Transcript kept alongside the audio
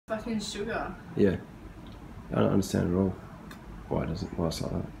Fucking sugar. Yeah. I don't understand at all why it's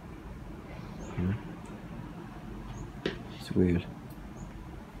like that. You know? It's weird.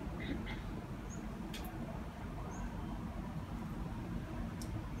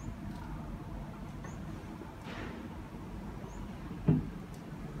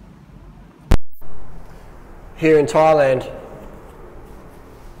 Here in Thailand,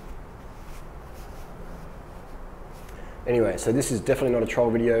 anyway, so this is definitely not a troll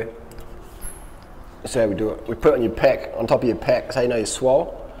video. That's how we do it. We put it on your pack, on top of your pack. That's how you know you're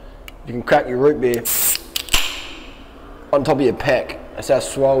swole. You can crack your root beer on top of your pack. That's how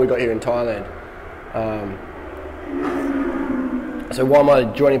swole we got here in Thailand. So why am I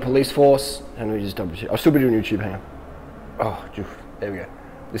joining police force? And we just double check. I'll still be doing YouTube, hang on. Oh, there we go.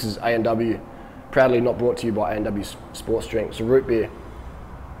 This is A&W. Proudly not brought to you by A&W Sports Drink. It's a root beer.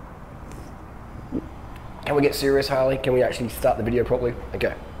 Can we get serious, Harley? Can we actually start the video properly?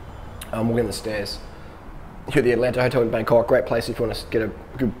 Okay. We'll get in the stairs. Here at the Atlanta Hotel in Bangkok. Great place if you want to get a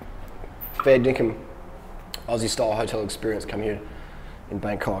good fair dinkum Aussie style hotel experience. Come here in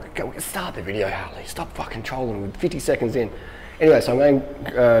Bangkok. Okay, we can start the video, Harley. Stop fucking trolling. We're 50 seconds in. Anyway, so I'm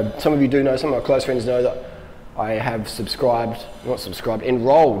going, some of you do know, some of my close friends know that I have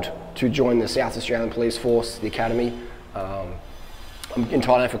enrolled to join the South Australian Police Force, the Academy. I'm in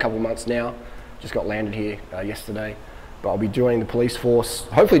Thailand for a couple of months now. Just got landed here yesterday. But I'll be joining the police force,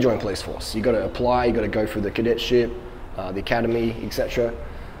 hopefully join police force. You've got to apply, you've got to go through the cadetship, the academy, etc.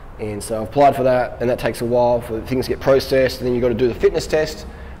 And so I've applied for that, and that takes a while for things to get processed, and then you've got to do the fitness test,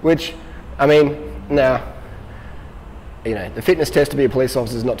 which, I mean, now, you know, the fitness test to be a police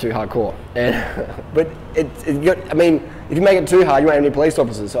officer is not too hardcore. And, but I mean, if you make it too hard, you won't have any police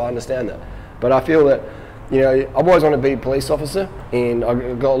officers, so I understand that. But I feel that, you know, I've always wanted to be a police officer, and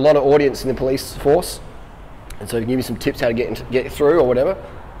I've got a lot of audience in the police force. And so to give you some tips how to get through or whatever,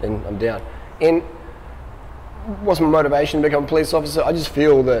 then I'm down. And what's my motivation to become a police officer? I just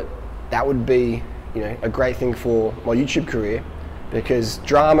feel that that would be, you know, a great thing for my YouTube career, because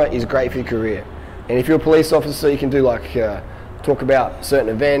drama is great for your career. And if you're a police officer, you can do like talk about certain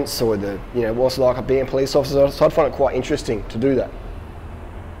events or the, you know, what's it like being a police officer. So I'd find it quite interesting to do that.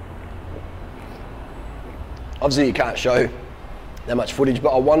 Obviously, you can't show that much footage, but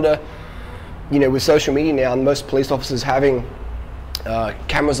I wonder, you know, with social media now, and most police officers having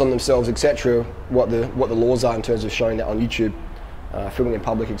cameras on themselves, etc., what the laws are in terms of showing that on YouTube, filming in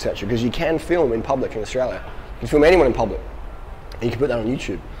public, etc. Because you can film in public in Australia. You can film anyone in public, and you can put that on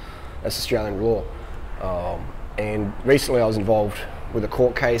YouTube. That's Australian law. And recently, I was involved with a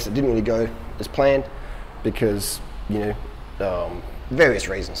court case that didn't really go as planned because, you know, various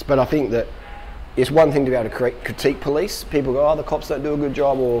reasons. But I think that it's one thing to be able to critique police. People go, oh, the cops don't do a good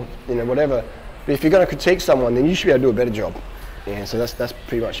job, or, you know, whatever. But if you're going to critique someone, then you should be able to do a better job. Yeah, so that's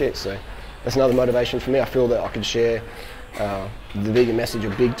pretty much it. So that's another motivation for me. I feel that I can share the vegan message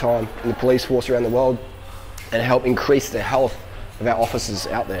of big time in the police force around the world and help increase the health of our officers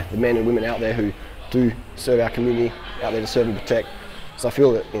out there, the men and women out there who do serve our community, out there to serve and protect. So I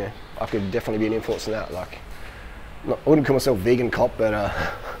feel that, you know, I could definitely be an influence in that. Like, I wouldn't call myself vegan cop, but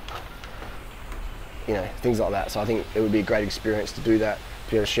you know, things like that. So I think it would be a great experience to do that,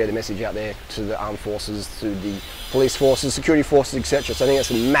 to be able to share the message out there to the armed forces, to the police forces, security forces, etc. So I think that's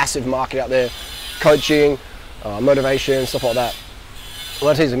a massive market out there, coaching, motivation, stuff like that.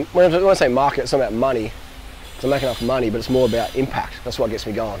 When I say market, it's not about money. It's not making enough money, but it's more about impact. That's what gets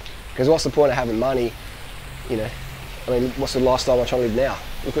me going. Because what's the point of having money, you know? I mean, what's the lifestyle I'm trying to live now?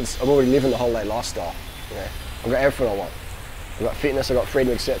 Look, I'm already living the whole-day lifestyle. You know, I've got everything I want. I've got fitness, I've got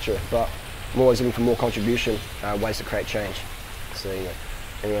freedom, etc. But I'm always looking for more contribution, ways to create change. So, you know,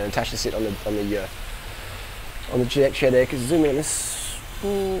 anyway, Natasha sit on the chair there. Cause zoom in on this.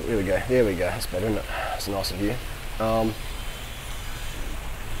 There we go. There we go. That's better, isn't it? That's a nicer view.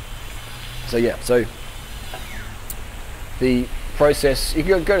 So yeah. So the process. You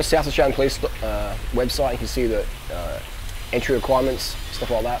can go to South Australian Police website. You can see the entry requirements,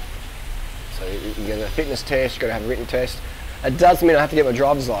 stuff like that. So you can get a fitness test. You got to have a written test. It does mean I have to get my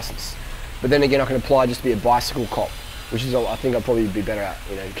driver's license. But then again, I can apply just to be a bicycle cop, which is I think I'll probably be better at.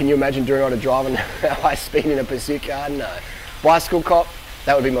 You know, can you imagine durianrider driving at high speed in a pursuit car? No. Bicycle cop,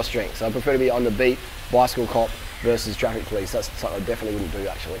 that would be my strength. So I prefer to be on the beat, bicycle cop versus traffic police. That's something I definitely wouldn't do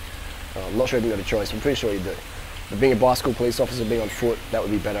actually. I'm not sure if you've got a choice. I'm pretty sure you do. But being a bicycle police officer, being on foot, that would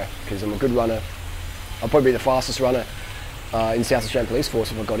be better because I'm a good runner. I'll probably be the fastest runner in South Australian Police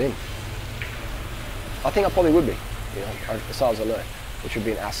Force if I got in. I think I probably would be, you know, as far as I know, which would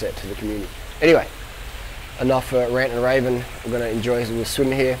be an asset to the community. Anyway, enough rant and raving. We're going to enjoy a little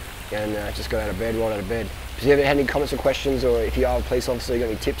swim here and just go out of bed, right out of bed. If you ever had any comments or questions, or if you are a police officer, you got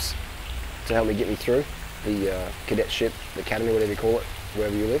any tips to help me get me through the cadetship, the academy, whatever you call it,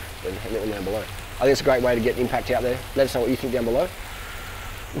 wherever you live, then let me know down below. I think it's a great way to get impact out there. Let us know what you think down below.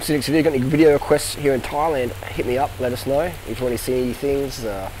 If you've got any video requests here in Thailand, hit me up, let us know. If you want to see any things,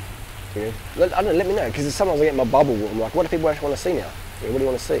 let me know, because sometimes I get in my bubble, I'm like, what do people actually want to see now? What do you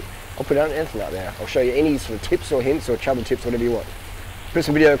want to see? I'll put anything out there. I'll show you any sort of tips or hints or travel tips, whatever you want. Put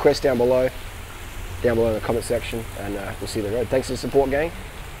some video requests down below in the comment section, and we'll see you on the road. Thanks for the support, gang,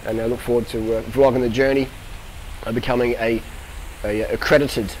 and I look forward to vlogging the journey of becoming a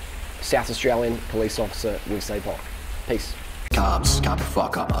accredited South Australian police officer with SAPOC. Peace. Carbs, carb the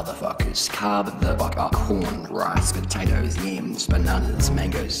fuck up, motherfuckers. Carb the fuck up. Corn, rice, potatoes, yams, bananas,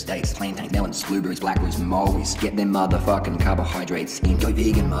 mangoes, dates, plantains, melons, blueberries, blackberries, mulberries. Get them motherfucking carbohydrates in. Go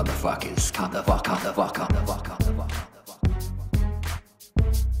vegan, motherfuckers. Carb the fuck up, the fuck up, the fuck up, the fuck up.